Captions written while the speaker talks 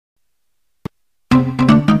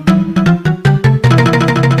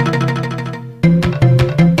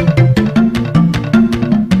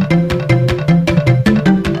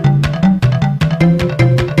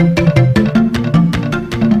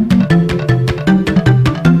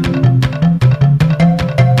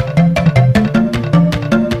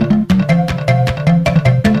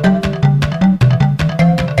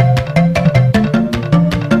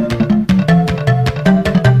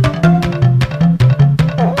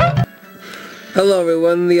Hello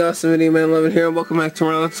everyone, the awesome Video Man 11 here, and welcome back to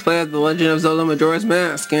our Let's Play of The Legend of Zelda Majora's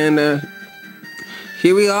Mask. And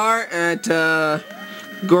here we are at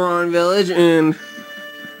Goron Village, and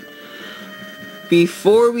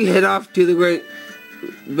before we head off to the Great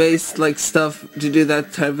Base like stuff to do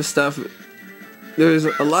that type of stuff, there's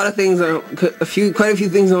a lot of things, quite a few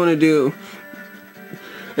things I want to do,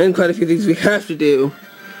 and quite a few things we have to do.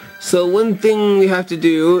 So one thing we have to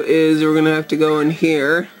do is we're gonna have to go in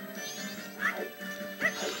here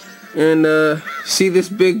and see this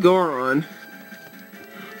big Goron.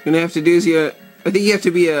 You're gonna have to do is I think you have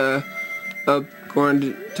to be a Goron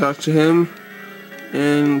to talk to him.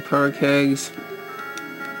 And power kegs.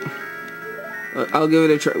 I'll give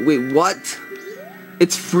it a try. Wait, what?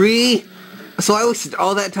 It's free? So I wasted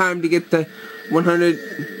all that time to get the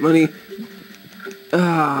 100 money.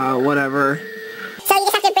 Whatever. So you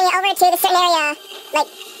just have to bring it over to the certain area, like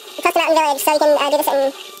close to Mountain Village, so you can do the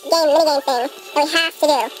certain minigame thing that we have to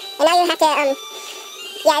do. And now you have to,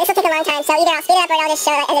 yeah, this will take a long time, so either I'll speed it up or I'll just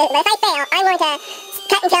show it. But if I fail, I'm going to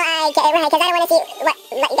cut until I get it right, because I don't want to see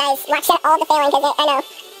let you guys watch all the failing, because I know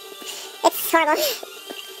it's horrible.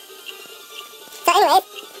 So anyways,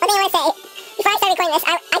 one thing I want to say, before I started recording this,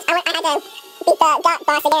 I had to beat the dot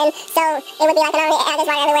boss again, so it would be like an army, there's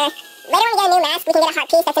water everywhere. Later when we get a new mask, we can get a heart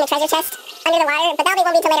piece that's in the treasure chest under the water, but that'll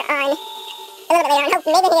won't be until later on. A little bit later on. Hope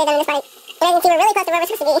maybe he's done this fight. And as you can see, we're really close to where we're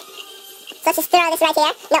supposed to be. So let's just throw this right here.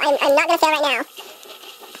 No, I'm not going to fail right now.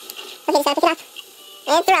 Okay, just gotta pick it up.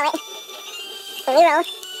 And throw it. And re-roll.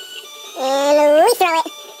 And re-throw it.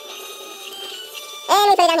 And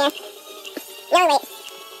we put it down here. No, wait.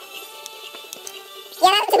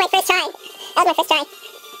 Yeah, that was my first try. That was my first try.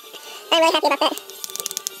 I'm really happy about that.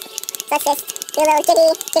 So let's just do a little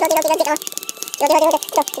jiggle. Yeah.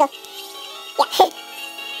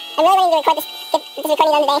 I'm really ready to record this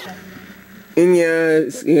recording done today. And yeah,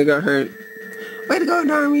 you got hurt. Way to go,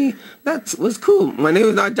 Darmy! That was cool. My name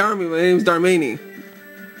is not Darmy, my name is Darmani.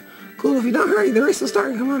 Cool, if you don't hurry, the race will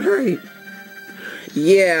start. Come on, hurry.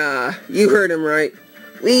 Yeah, you heard him right.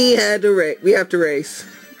 We have to race.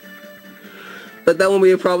 But that won't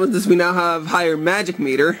be a problem since we now have higher magic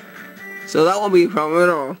meter. So that won't be a problem at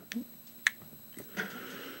all.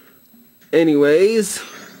 Anyways,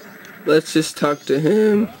 let's just talk to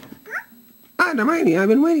him. Ah, Darmani, I've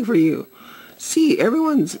been waiting for you. See,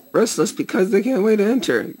 everyone's restless because they can't wait to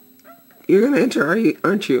enter. You're gonna enter,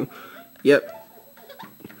 aren't you? Yep.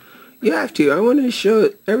 You have to. I want to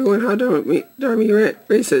show everyone how Darmy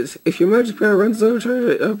races. If your magic power runs low, try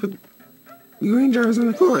it up with the green jars on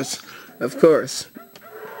the course. Of course.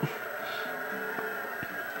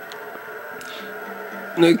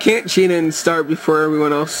 No, you can't cheat and start before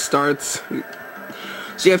everyone else starts.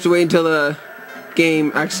 So you have to wait until the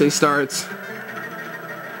game actually starts.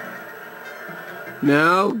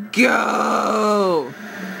 Now go!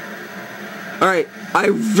 Alright, I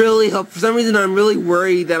really hope, for some reason I'm really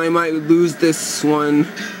worried that I might lose this one.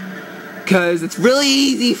 Because it's really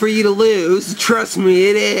easy for you to lose, trust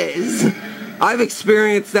me, it is. I've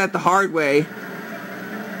experienced that the hard way.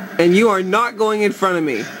 And you are not going in front of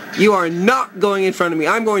me. You are not going in front of me.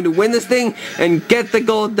 I'm going to win this thing and get the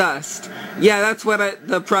gold dust. Yeah, that's what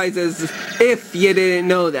the prize is. If you didn't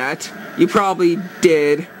know that. You probably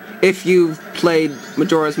did. If you've played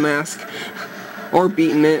Majora's Mask. Or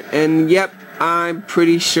beaten it. And yep, I'm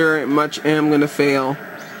pretty sure am going to fail.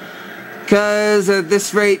 Because at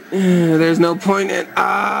this rate, there's no point in...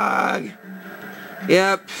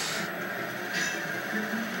 Yep.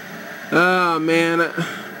 Oh, man.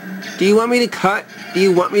 Do you want me to cut? Do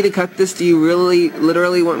you want me to cut this? Do you really,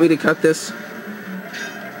 literally want me to cut this?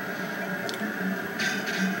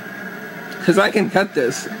 Because I can cut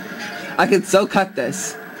this. I can so cut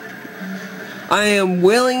this. I am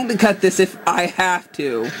willing to cut this if I have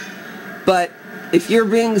to. But if you're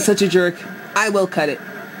being such a jerk, I will cut it.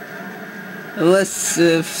 Unless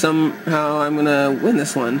if somehow I'm gonna win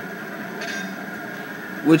this one.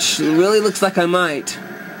 Which really looks like I might.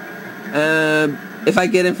 If I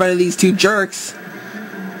get in front of these two jerks,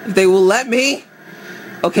 if they will let me.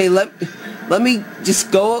 Okay, let me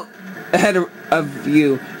just go ahead of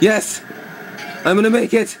you. Yes, I'm gonna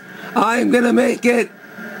make it. I'm gonna make it.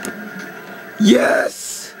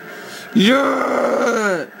 Yes.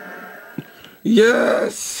 Yeah.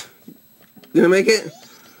 Yes. Gonna make it.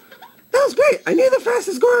 That was great. I knew the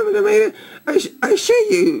fastest Goron would have made it. I show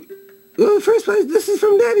you. Well, first place. This is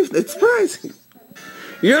from Daddy. It's a surprise.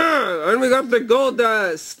 Yeah, and we got the gold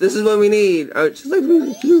dust. This is what we need. Just like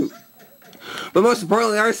we do. But most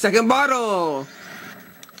importantly, our second bottle.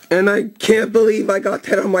 And I can't believe I got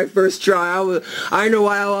that on my first try. I know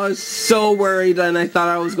why I was so worried and I thought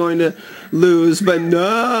I was going to lose, but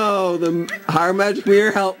no, the higher magic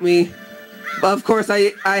mirror helped me. Of course,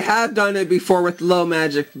 I have done it before with low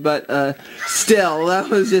magic, but still, that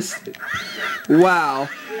was just wow.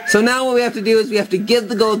 So now what we have to do is we have to give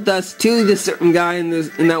the gold dust to this certain guy in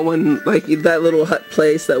that one, like that little hut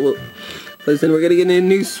place that will. Listen, we're gonna get a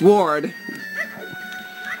new sword.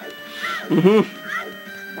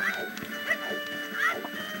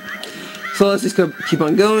 So let's just keep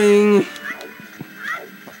on going.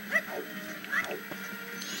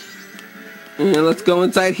 And let's go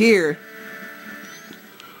inside here.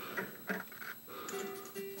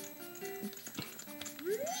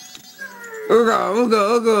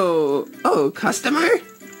 Ugo. Oh, customer?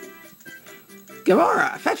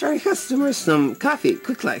 Gamora, fetch our customers some coffee,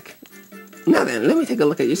 quick like. Now then, let me take a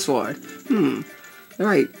look at your sword.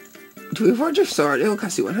 Alright. To reforge your sword, it will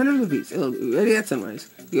cost you 100 rupees. It will be ready at sunrise.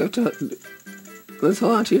 You have to... Let's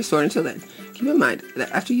hold on to your sword until then. Keep in mind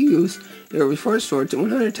that after you use your reforged sword to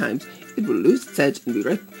 100 times, it will lose its edge and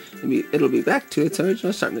it'll be back to its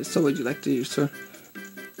original sharpness. So would you like to use your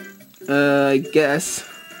sword? I guess.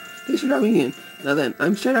 Thanks for dropping in. Now then,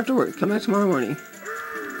 I'm straight after work. Come back tomorrow morning.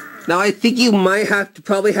 Now I think you might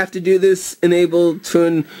probably have to do this for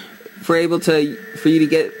you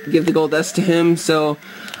to give the gold dust to him. So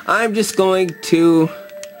I'm just going to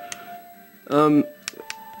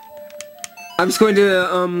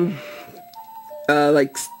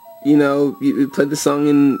like, you know, you play the song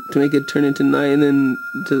and to make it turn into night, and then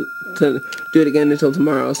to do it again until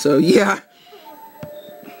tomorrow. So yeah,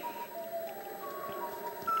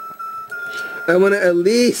 I want to at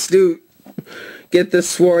least get the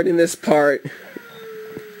sword in this part.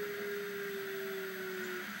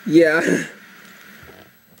 Yeah.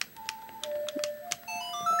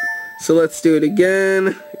 So let's do it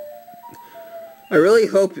again. I really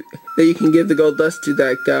hope that you can give the gold dust to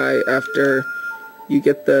that guy after you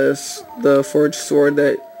get the forged sword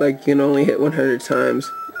that, like, you can only hit 100 times.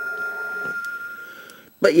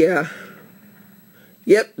 But yeah.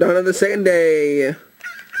 Yep, dawn of the second day.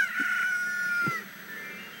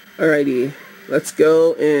 Alrighty. Let's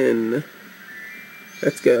go in.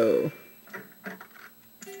 Let's go.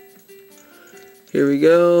 Here we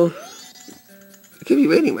go. I could be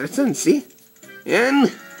waiting, but it's done, see?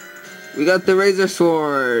 And we got the razor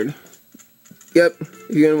sword. Yep, if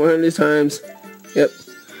you get 100 times. Yep.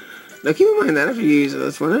 Now keep in mind that after you use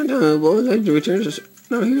this, we're not done.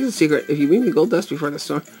 No, here's the secret. If you bring the gold dust before the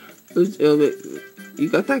storm, you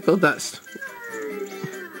got that gold dust.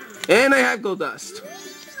 And I have gold dust.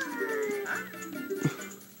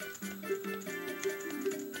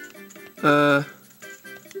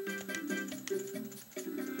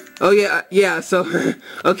 Oh yeah, so,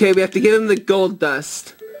 okay, we have to give him the gold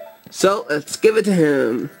dust. So, let's give it to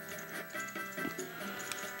him.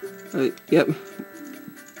 Yep.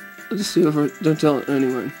 I'll just do it don't tell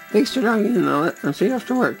anyone. Thanks for dropping in, I'm straight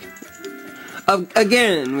after work.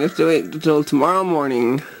 Again, we have to wait until tomorrow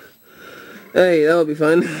morning. Hey, that'll be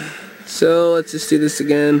fun. So, let's just do this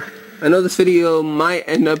again. I know this video might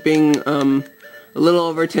end up being, a little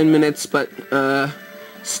over 10 minutes, but,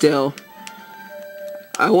 still.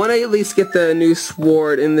 I want to at least get the new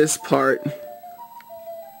sword in this part.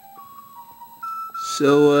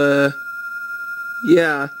 So,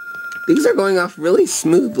 yeah. These are going off really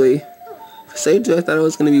smoothly. For a second, I thought I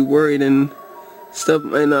was going to be worried and stuff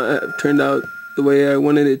might not have turned out the way I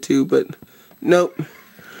wanted it to, but nope.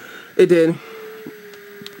 It did.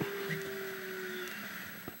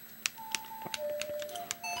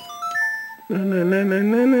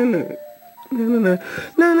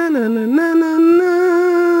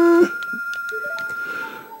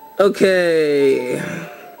 Okay.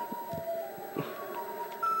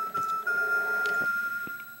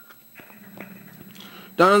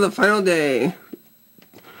 Dawn of the final day.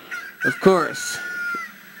 Of course.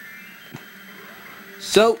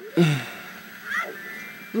 So,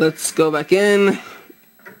 let's go back in.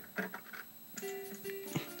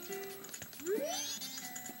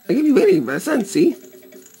 I could be waiting for a sun, see?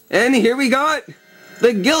 And here we got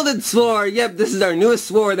the gilded sword. Yep, this is our newest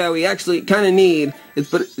sword that we actually kind of need.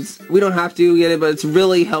 We don't have to get it, but it's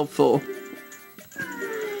really helpful.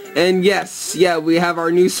 And yes, yeah, we have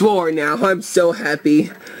our new sword now. I'm so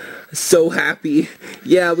happy. So happy.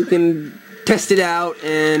 Yeah, we can test it out,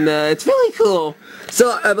 and it's really cool.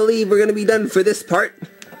 So, I believe we're going to be done for this part.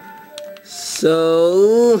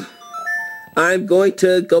 So, I'm going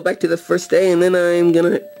to go back to the first day, and then I'm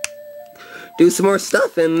going to do some more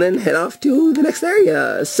stuff and then head off to the next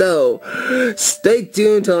area. So, stay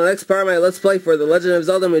tuned until the next part of my Let's Play for The Legend of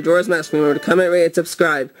Zelda Majora's Mask. Remember to comment, rate, and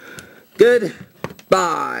subscribe.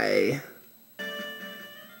 Goodbye.